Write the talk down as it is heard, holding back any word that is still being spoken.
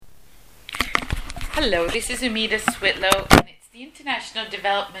Hello, this is Umida Switlow, and it's the International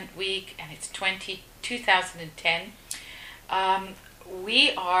Development Week, and it's 2010. I'm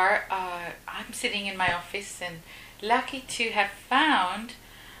sitting in my office and lucky to have found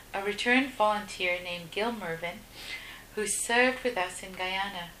a returned volunteer named Gil Mervyn, who served with us in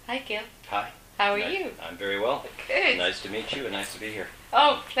Guyana. Hi, Gil. Hi. How are you? I'm very well. Good. Nice to meet you and nice to be here.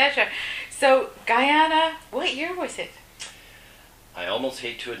 Oh, pleasure. So, Guyana, what year was it? I almost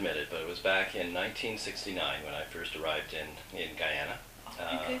hate to admit it, but it was back in 1969 when I first arrived in Guyana.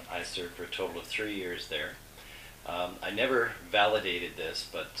 Okay. I served for a total of 3 years there. I never validated this,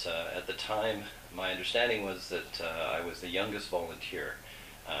 but at the time, my understanding was that I was the youngest volunteer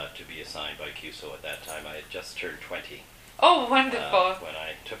to be assigned by CUSO at that time. I had just turned 20 Oh, wonderful. when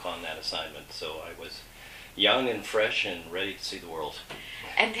I took on that assignment, so I was young and fresh and ready to see the world.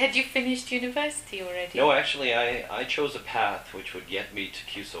 And had you finished university already? No, actually, I chose a path which would get me to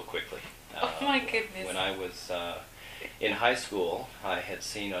CUSO quickly. Oh my goodness. When I was in high school, I had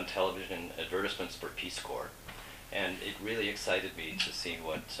seen on television advertisements for Peace Corps, and it really excited me to see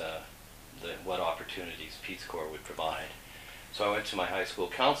what opportunities Peace Corps would provide. So I went to my high school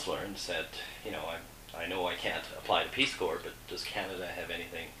counselor and said, I know I can't apply to Peace Corps, but does Canada have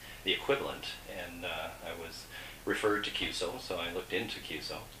anything the equivalent? And I was referred to CUSO, so I looked into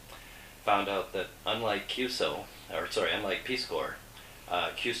CUSO, found out that unlike Peace Corps,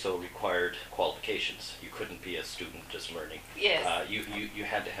 CUSO required qualifications. You couldn't be a student just learning. Yes. You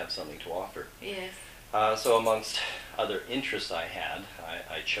had to have something to offer. Yes. So amongst other interests I had,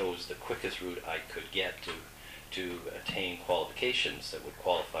 I chose the quickest route I could get to attain qualifications that would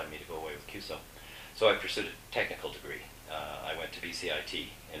qualify me to go away with CUSO. So I pursued a technical degree. I went to BCIT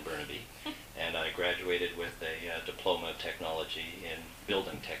in Burnaby, and I graduated with a diploma of technology in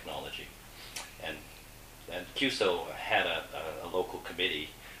building technology. And CUSO had a local committee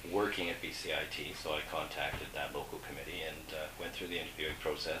working at BCIT, so I contacted that local committee and went through the interviewing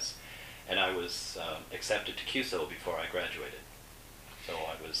process. And I was accepted to CUSO before I graduated. So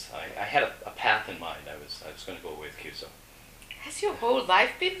I had a path in mind. I was going to go away with CUSO. Has your whole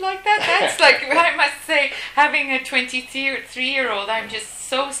life been like that? That's like, I must say, having a 23-year-old, I'm just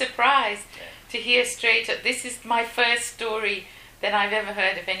so surprised to hear straight up. This is my first story that I've ever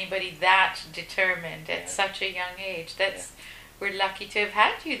heard of anybody that determined at such a young age. We're lucky to have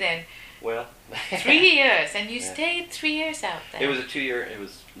had you then. Well, 3 years, and you stayed 3 years out there. It was a 2-year. It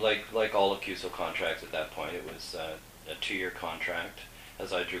was like all of CUSO contracts at that point. It was a 2-year contract.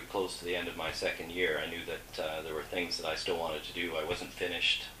 As I drew close to the end of my second year, I knew that there were things that I still wanted to do. I wasn't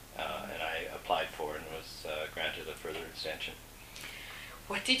finished, and I applied for and was granted a further extension.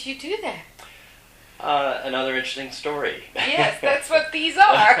 One did you do there? Another interesting story. Yes, that's what these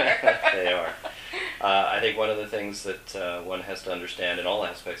are. They are. I think one of the things that one has to understand in all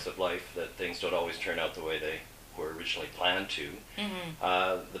aspects of life, that things don't always turn out the way they were originally planned to.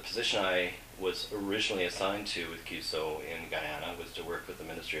 Mm-hmm. The position I was originally assigned to with CUSO in Guyana was to work with the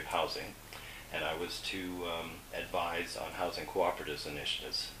Ministry of Housing, and I was to advise on housing cooperatives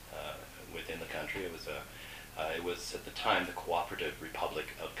initiatives within the country. It was at the time the Cooperative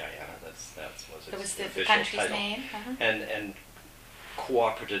Republic of Guyana. That was its official country's title. name. Uh-huh. And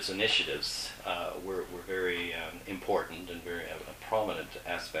cooperatives initiatives were very important and very a prominent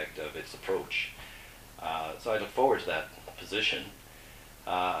aspect of its approach. So I look forward to that position.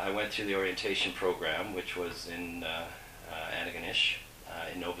 I went through the orientation program, which was in Antigonish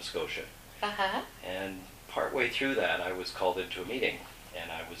in Nova Scotia. Uh-huh. And partway through that, I was called into a meeting,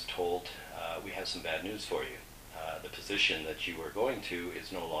 and I was told, we have some bad news for you. The position that you were going to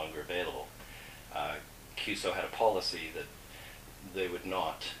is no longer available. CUSO had a policy that they would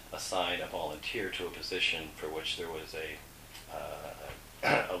not assign a volunteer to a position for which there was a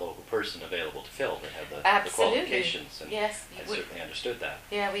local person available to fill that had the qualifications. And yes, I certainly understood that.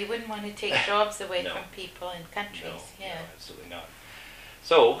 Yeah, we wouldn't want to take jobs away from people in countries. No, yeah. no, absolutely not.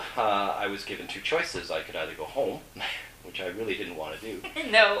 So I was given two choices. I could either go home, which I really didn't want to do.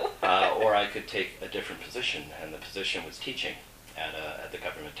 No. Or I could take a different position, and the position was teaching at the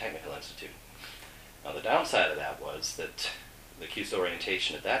Government Technical Institute. Now the downside of that was that the CUSO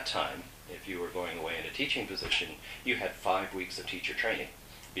orientation at that time, if you were going away in a teaching position, you had 5 weeks of teacher training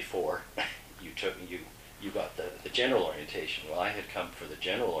before you got the general orientation. Well, I had come for the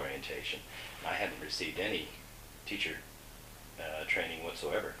general orientation, and I hadn't received any teacher training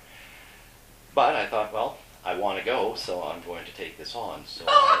whatsoever. But I thought, well, I want to go, so I'm going to take this on. So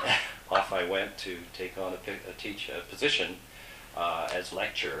off I went to take on a position as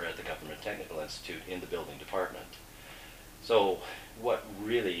lecturer at the Government Technical Institute in the building department. So what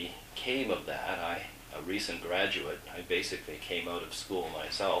really came of that, a recent graduate, I basically came out of school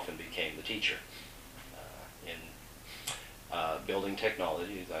myself and became the teacher. in building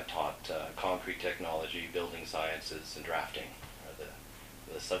technologies. I taught concrete technology, building sciences, and drafting are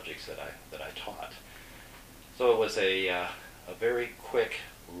the subjects that I taught. So it was a very quick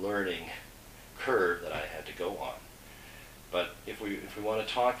learning curve that I had to go on. But if we want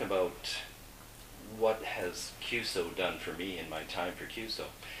to talk about what has CUSO done for me in my time for CUSO,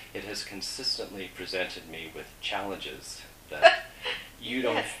 it has consistently presented me with challenges that you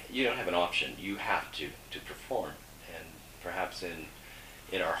don't have an option. You have to perform. And perhaps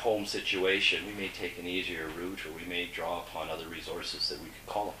in our home situation, we may take an easier route, or we may draw upon other resources that we could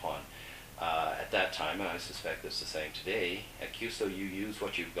call upon. At that time, and I suspect it's the same today, at CUSO you use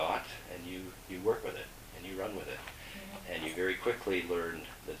what you've got and you work with it and you run with it. And you very quickly learn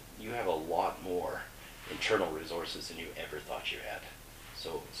that you have a lot more internal resources than you ever thought you had.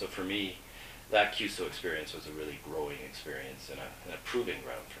 So for me, that CUSO experience was a really growing experience and a proving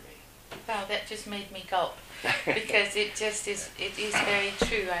ground for me. Wow, that just made me gulp, because it is very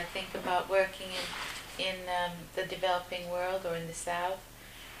true. I think about working in the developing world or in the South.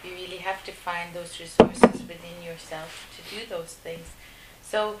 You really have to find those resources within yourself to do those things.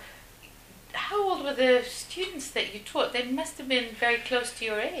 So, how old were the students that you taught? They must have been very close to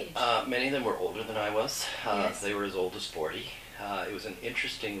your age. Many of them were older than I was. Yes. They were as old as 40. It was an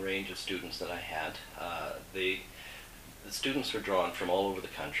interesting range of students that I had. The students were drawn from all over the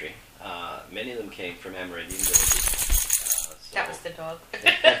country. Many of them came from Amerindian villages. That was the dog.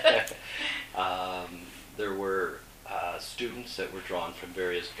 There were students that were drawn from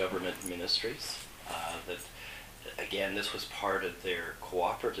various government ministries. Again, this was part of their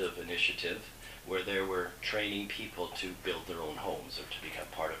cooperative initiative, where they were training people to build their own homes, or to become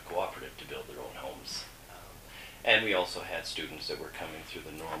part of cooperative to build their own homes. And we also had students that were coming through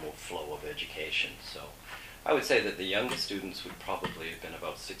the normal flow of education. So I would say that the youngest students would probably have been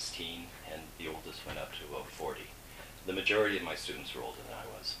about 16, and the oldest went up to about 40. The majority of my students were older than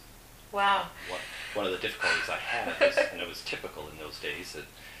I was. Wow. One of the difficulties I had was, and it was typical in those days, that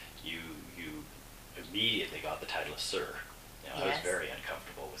you immediately got the title of sir. Yes. I was very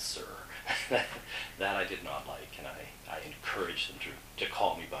uncomfortable with sir. That I did not like, and I encouraged them to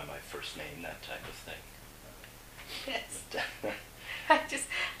call me by my first name, that type of thing. Yes.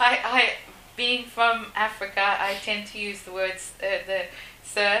 I being from Africa, I tend to use the words the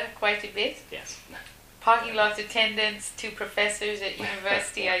sir quite a bit. Yes. Parking lot attendants to professors at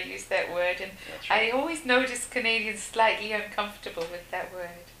university, I use that word, and right. I always notice Canadians slightly uncomfortable with that word.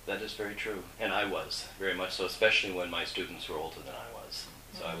 That is very true, and I was very much so, especially when my students were older than I was.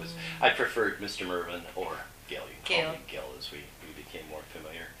 So I preferred Mr. Mervyn or Gil. You can call me Gil as we became more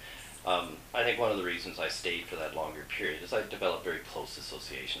familiar. I think one of the reasons I stayed for that longer period is I developed very close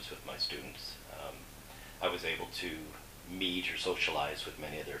associations with my students. I was able to meet or socialize with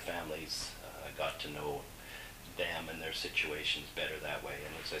many of their families. I got to know them and their situations better that way.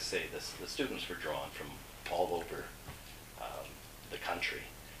 And as I say, the students were drawn from all over the country.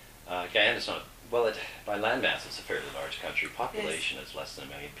 Guyana's not, by land mass it's a fairly large country. Population is less than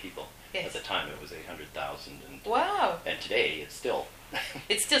 1 million people. Yes. At the time it was 800,000. Wow. And today it's still...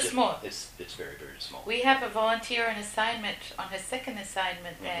 It's still small. It's very, very small. We have a volunteer on assignment, on her second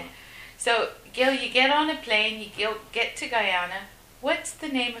assignment there. So, Gil, you get on a plane, you get to Guyana. What's the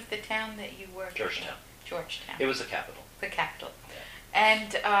name of the town that you worked in? Georgetown. It was the capital. The capital. Yeah.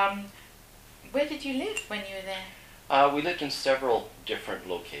 And where did you live when you were there? We lived in several different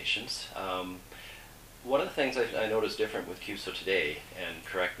locations. One of the things I noticed different with CUSO today, and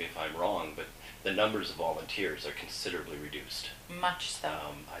correct me if I'm wrong, but the numbers of volunteers are considerably reduced. Much so.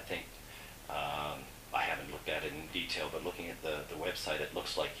 I think, I haven't looked at it in detail, but looking at the website, it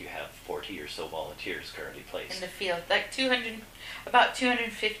looks like you have 40 or so volunteers currently placed. In the field, like about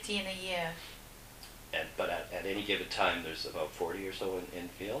 250 in a year. But at any given time, there's about 40 or so in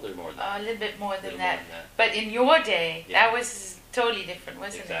field, or more than that? A little bit more than that. More than that. But in your day, Yeah. that was totally different,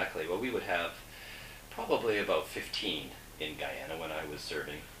 wasn't Exactly. Well, we would have probably about 15 in Guyana when I was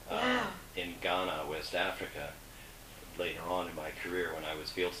serving. Wow. In Ghana, West Africa, later on in my career when I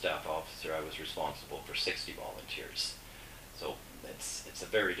was field staff officer, I was responsible for 60 volunteers. So it's a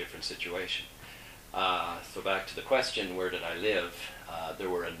very different situation. So back to the question, where did I live? There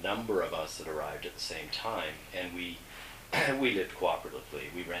were a number of us that arrived at the same time, and we lived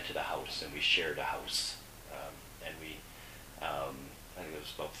cooperatively. We rented a house and we shared a house, and I think it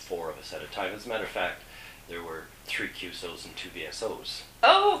was about 4 of us at a time. As a matter of fact, there were 3 CUSOs and 2 VSOs.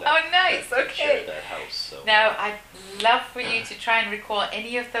 Oh, how nice! That Okay. shared that house. So. Now, I'd love for you to try and recall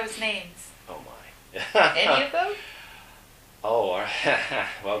any of those names. Oh my! Any of them? Oh,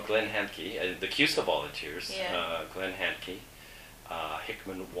 well, Glenn Handke, the CUSO volunteers. Yeah. Glenn Handke,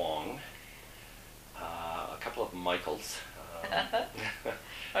 Hickman Wong, a couple of Michaels.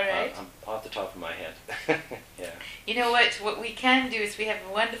 All right. Off the top of my head. Yeah. You know what we can do is we have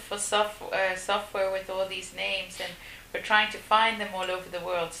a wonderful software with all these names, and we're trying to find them all over the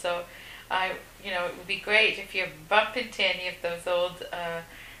world. So it would be great if you bump into any of those old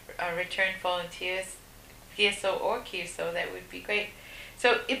returned volunteers, CUSO or CUSO. That would be great.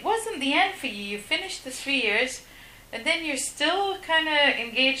 So it wasn't the end for you. You finished the 3 years, and then you're still kind of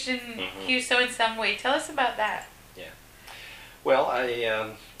engaged in CUSO in some way. Tell us about that. Yeah. Well,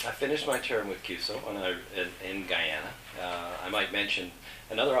 I finished my term with CUSO in Guyana. I might mention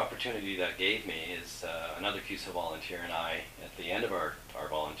another opportunity that gave me is another CUSO volunteer and I, at the end of our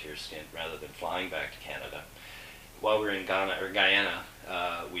volunteer stint, rather than flying back to Canada, while we were in Guyana,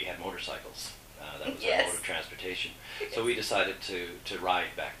 we had motorcycles. That was our mode of transportation. So we decided to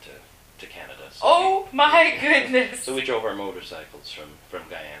ride back to Canada. So my goodness! So we drove our motorcycles from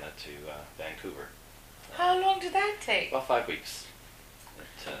Guyana to Vancouver. How long did that take? Well, 5 weeks.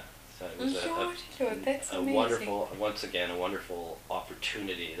 So it was that's a amazing. wonderful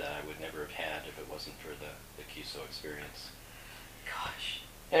opportunity that I would never have had if it wasn't for the CUSO experience. Gosh.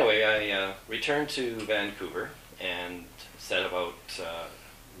 Anyway, I returned to Vancouver and set about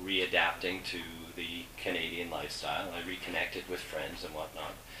readapting to the Canadian lifestyle. I reconnected with friends and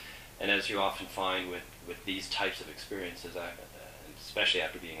whatnot. And as you often find with these types of experiences, especially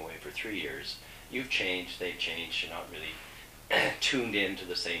after being away for 3 years, you've changed, they've changed, you're not really tuned in to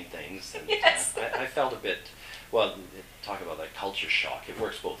the same things. And, yes. I felt a bit, talk about that culture shock. It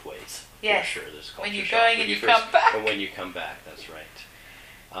works both ways. Yes. For sure, there's culture when you're shock. going and you come back. And when you come back, that's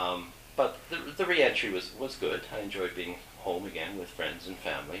right. But the re-entry was good. I enjoyed being home again with friends and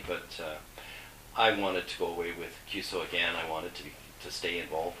family, but I wanted to go away with CUSO again. I wanted to stay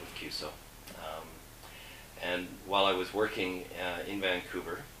involved with CUSO. And while I was working in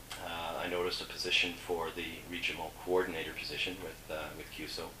Vancouver, I noticed a position for the regional coordinator position with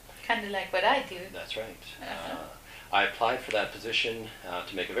CUSO. Kind of like what I do. That's right. I applied for that position.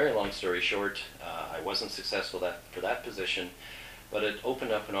 To make a very long story short, I wasn't successful for that position, but it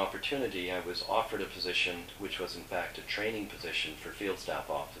opened up an opportunity. I was offered a position which was in fact a training position for field staff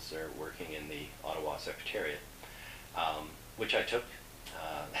officer working in the Ottawa Secretariat, which I took.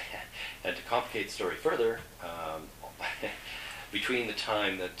 And to complicate the story further, between the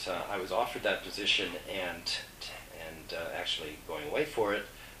time that I was offered that position and actually going away for it,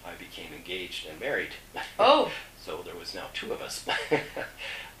 I became engaged and married. Oh. So there was now 2 of us.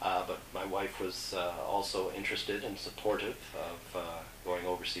 But my wife was also interested and supportive of going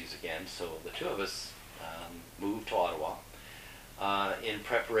overseas again. So the 2 of us moved to Ottawa in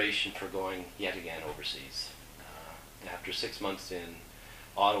preparation for going yet again overseas. After 6 months in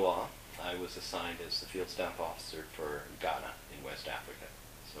Ottawa, I was assigned as the field staff officer for Ghana in West Africa.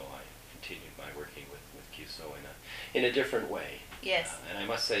 So I continued my working with CUSO in a different way. Yes. And I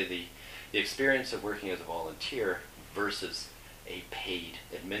must say the experience of working as a volunteer versus a paid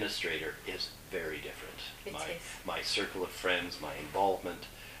administrator is very different. It is. My circle of friends, my involvement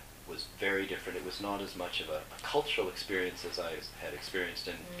was very different. It was not as much of a cultural experience as I had experienced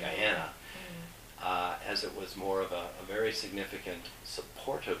in Guyana, as it was more of a very significant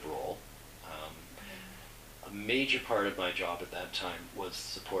supportive role. A major part of my job at that time was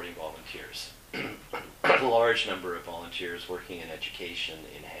supporting volunteers. A large number of volunteers working in education,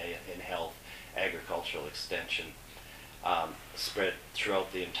 in health, agricultural extension, spread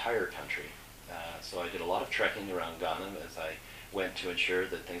throughout the entire country. So I did a lot of trekking around Ghana as I went to ensure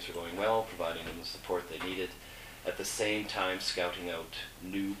that things were going well, providing them the support they needed, at the same time scouting out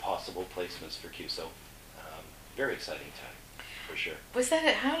new possible placements for CUSO. Very exciting time, for sure.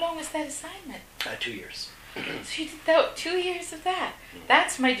 How long was that assignment? 2 years. So you did 2 years of that.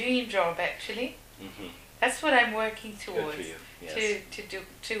 That's my dream job, actually. That's what I'm working towards. Good for you. Yes.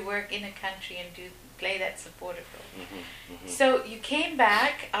 To work in a country and play that supportive role. So you came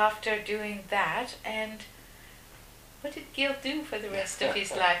back after doing that, and what did Gil do for the rest of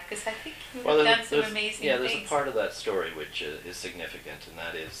his life? Because I think you've done some amazing things. Yeah, there's a part of that story which is significant, and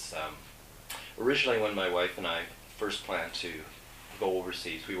that is originally when my wife and I first planned to go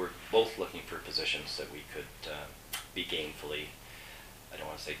overseas, we were both looking for positions that we could be gainfully, I don't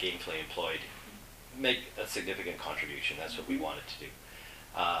want to say gainfully employed, make a significant contribution. That's what we wanted to do.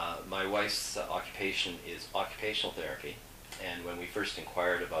 My wife's occupation is occupational therapy, and when we first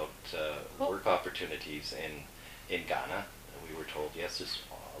inquired about work opportunities in Ghana, we were told, yes, there's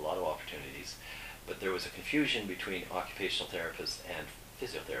a lot of opportunities, but there was a confusion between occupational therapists and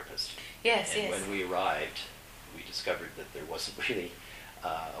physiotherapists. Yes, and when we arrived, we discovered that there wasn't really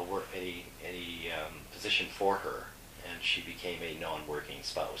any position for her, and she became a non-working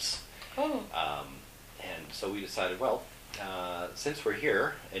spouse. And so we decided, well, since we're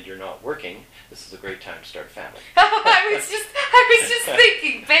here and you're not working, this is a great time to start a family. I was just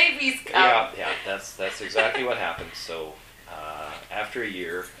thinking, babies come. Yeah, that's exactly what happened. So after a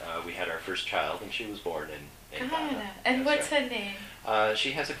year, we had our first child, and she was born in Guyana. And what's her name?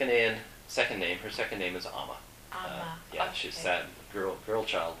 She has a Ghanaian second name. Her second name is Amma. Yeah, okay. she's that girl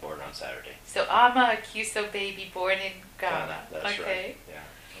child born on Saturday. So Amma, a CUSO baby born in Ghana. That's okay. right. Yeah.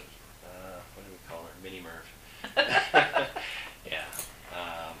 What do we call her? Mini Merv. Yeah.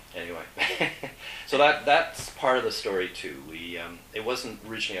 Anyway, so that's part of the story too. It wasn't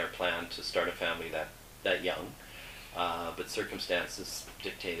originally our plan to start a family that young, but circumstances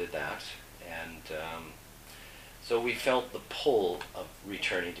dictated that, and so we felt the pull of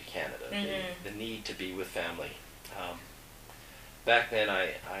returning to Canada, the need to be with family. Back then,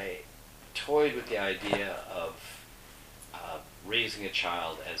 I toyed with the idea of raising a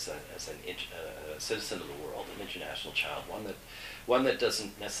child as a citizen of the world, an international child, one that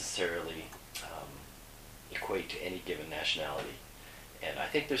doesn't necessarily equate to any given nationality. And I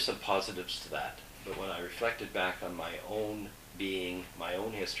think there's some positives to that. But when I reflected back on my own being, my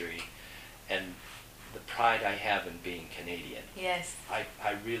own history, and the pride I have in being Canadian, yes, I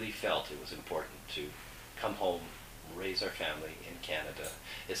really felt it was important to come home, raise our family in Canada,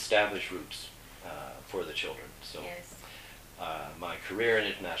 establish roots for the children. So yes. my career in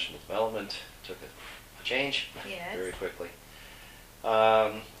international development took a change very quickly.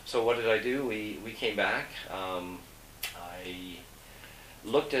 So what did I do? We came back. I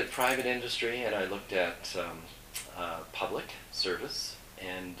looked at private industry, and I looked at public service,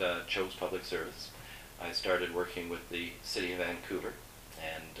 and chose public service. I started working with the City of Vancouver,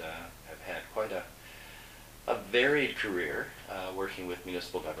 and have had quite a varied career working with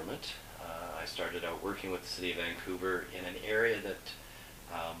municipal government. I started out working with the City of Vancouver in an area that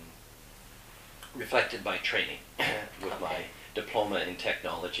reflected my training. With my diploma in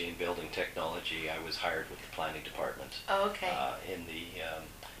technology and building technology, I was hired with the planning department. In the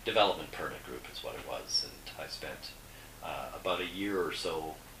development permit group is what it was, and I spent about a year or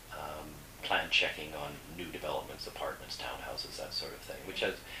so plan checking on new developments, apartments, townhouses, that sort of thing, which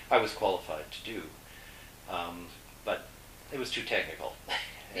I was qualified to do. But it was too technical.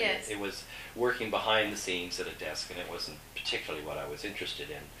 Yes. It was working behind the scenes at a desk, and it wasn't particularly what I was interested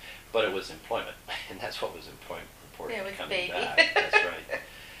in, but it was employment, and that's what was important coming back. That's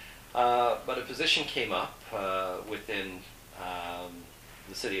right. But a position came up within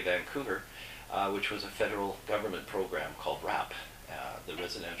the City of Vancouver, which was a federal government program called RAP, the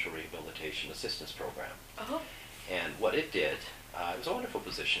Residential Rehabilitation Assistance Program. And what it did, it was a wonderful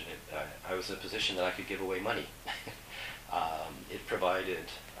position. I was in a position that I could give away money. It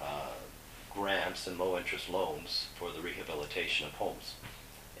provided grants and low-interest loans for the rehabilitation of homes.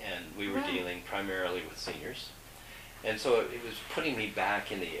 And we were dealing primarily with seniors. And so it was putting me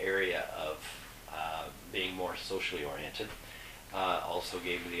back in the area of being more socially oriented. Also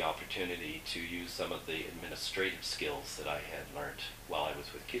gave me the opportunity to use some of the administrative skills that I had learned while I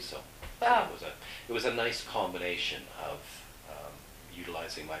was with CUSO. Wow. So it was a nice combination of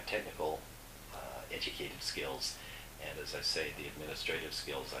utilizing my technical educated skills, and as I say, the administrative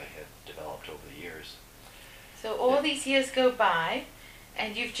skills I had developed over the years. So all these years go by,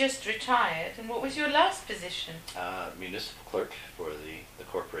 and you've just retired, and what was your last position? Municipal clerk for the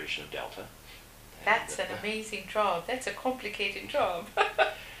Corporation of Delta. That's an amazing job. That's a complicated job.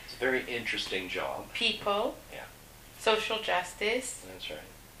 It's a very interesting job. People. Yeah. Social justice. That's right.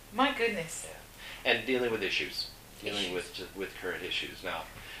 My goodness. Yeah. And dealing with issues. Dealing with current issues. Now,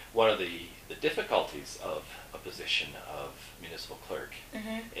 one of the difficulties of a position of municipal clerk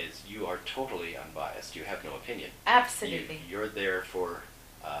is you are totally unbiased. You have no opinion. Absolutely. You're there for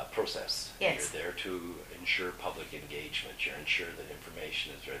process. Yes. You're there to ensure public engagement. You're ensure that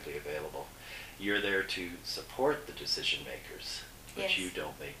information is readily available. You're there to support the decision makers, but you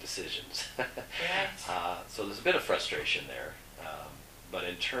don't make decisions. Right. So there's a bit of frustration there. But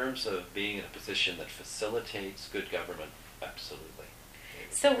in terms of being in a position that facilitates good government, absolutely.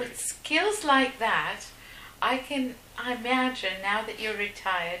 So with skills like that, I imagine now that you're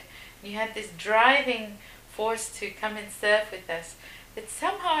retired, you had this driving force to come and serve with us, that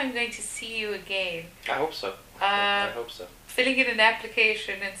somehow I'm going to see you again. I hope so. I hope so. Filling in an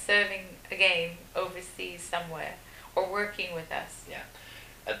application and serving again overseas somewhere, or working with us. Yeah.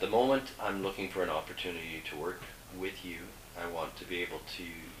 At the moment, I'm looking for an opportunity to work with you. I want to be able to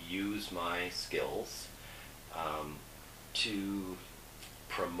use my skills to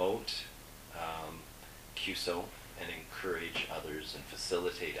promote CUSO and encourage others and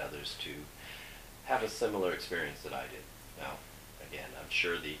facilitate others to have a similar experience that I did. Now, again. I'm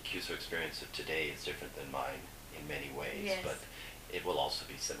sure the CUSO experience of today is different than mine in many ways, Yes. but it will also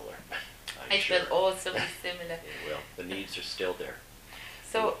be similar. I'm It sure. will also be similar. It will. The needs are still there.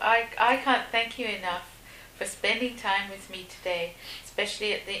 So I can't thank you enough for spending time with me today,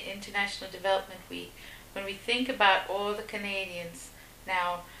 especially at the International Development Week. When we think about all the Canadians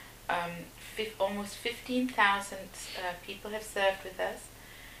now, almost 15,000 people have served with us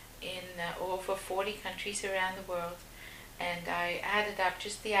in over 40 countries around the world. And I added up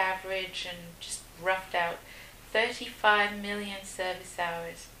just the average and just roughed out 35 million service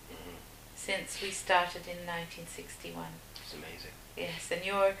hours since we started in 1961. It's amazing. Yes, and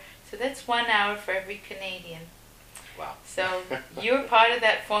so that's 1 hour for every Canadian. Wow. So you're part of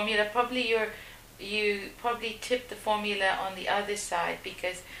that formula. You probably tipped the formula on the other side,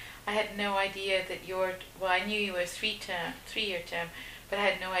 because I had no idea that I knew you were a 3-year term, but I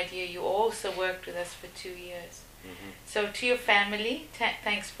had no idea you also worked with us for 2 years. So to your family,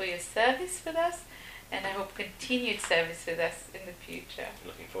 thanks for your service with us, and I hope continued service with us in the future.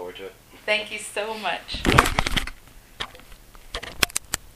 Looking forward to it. Thank you so much.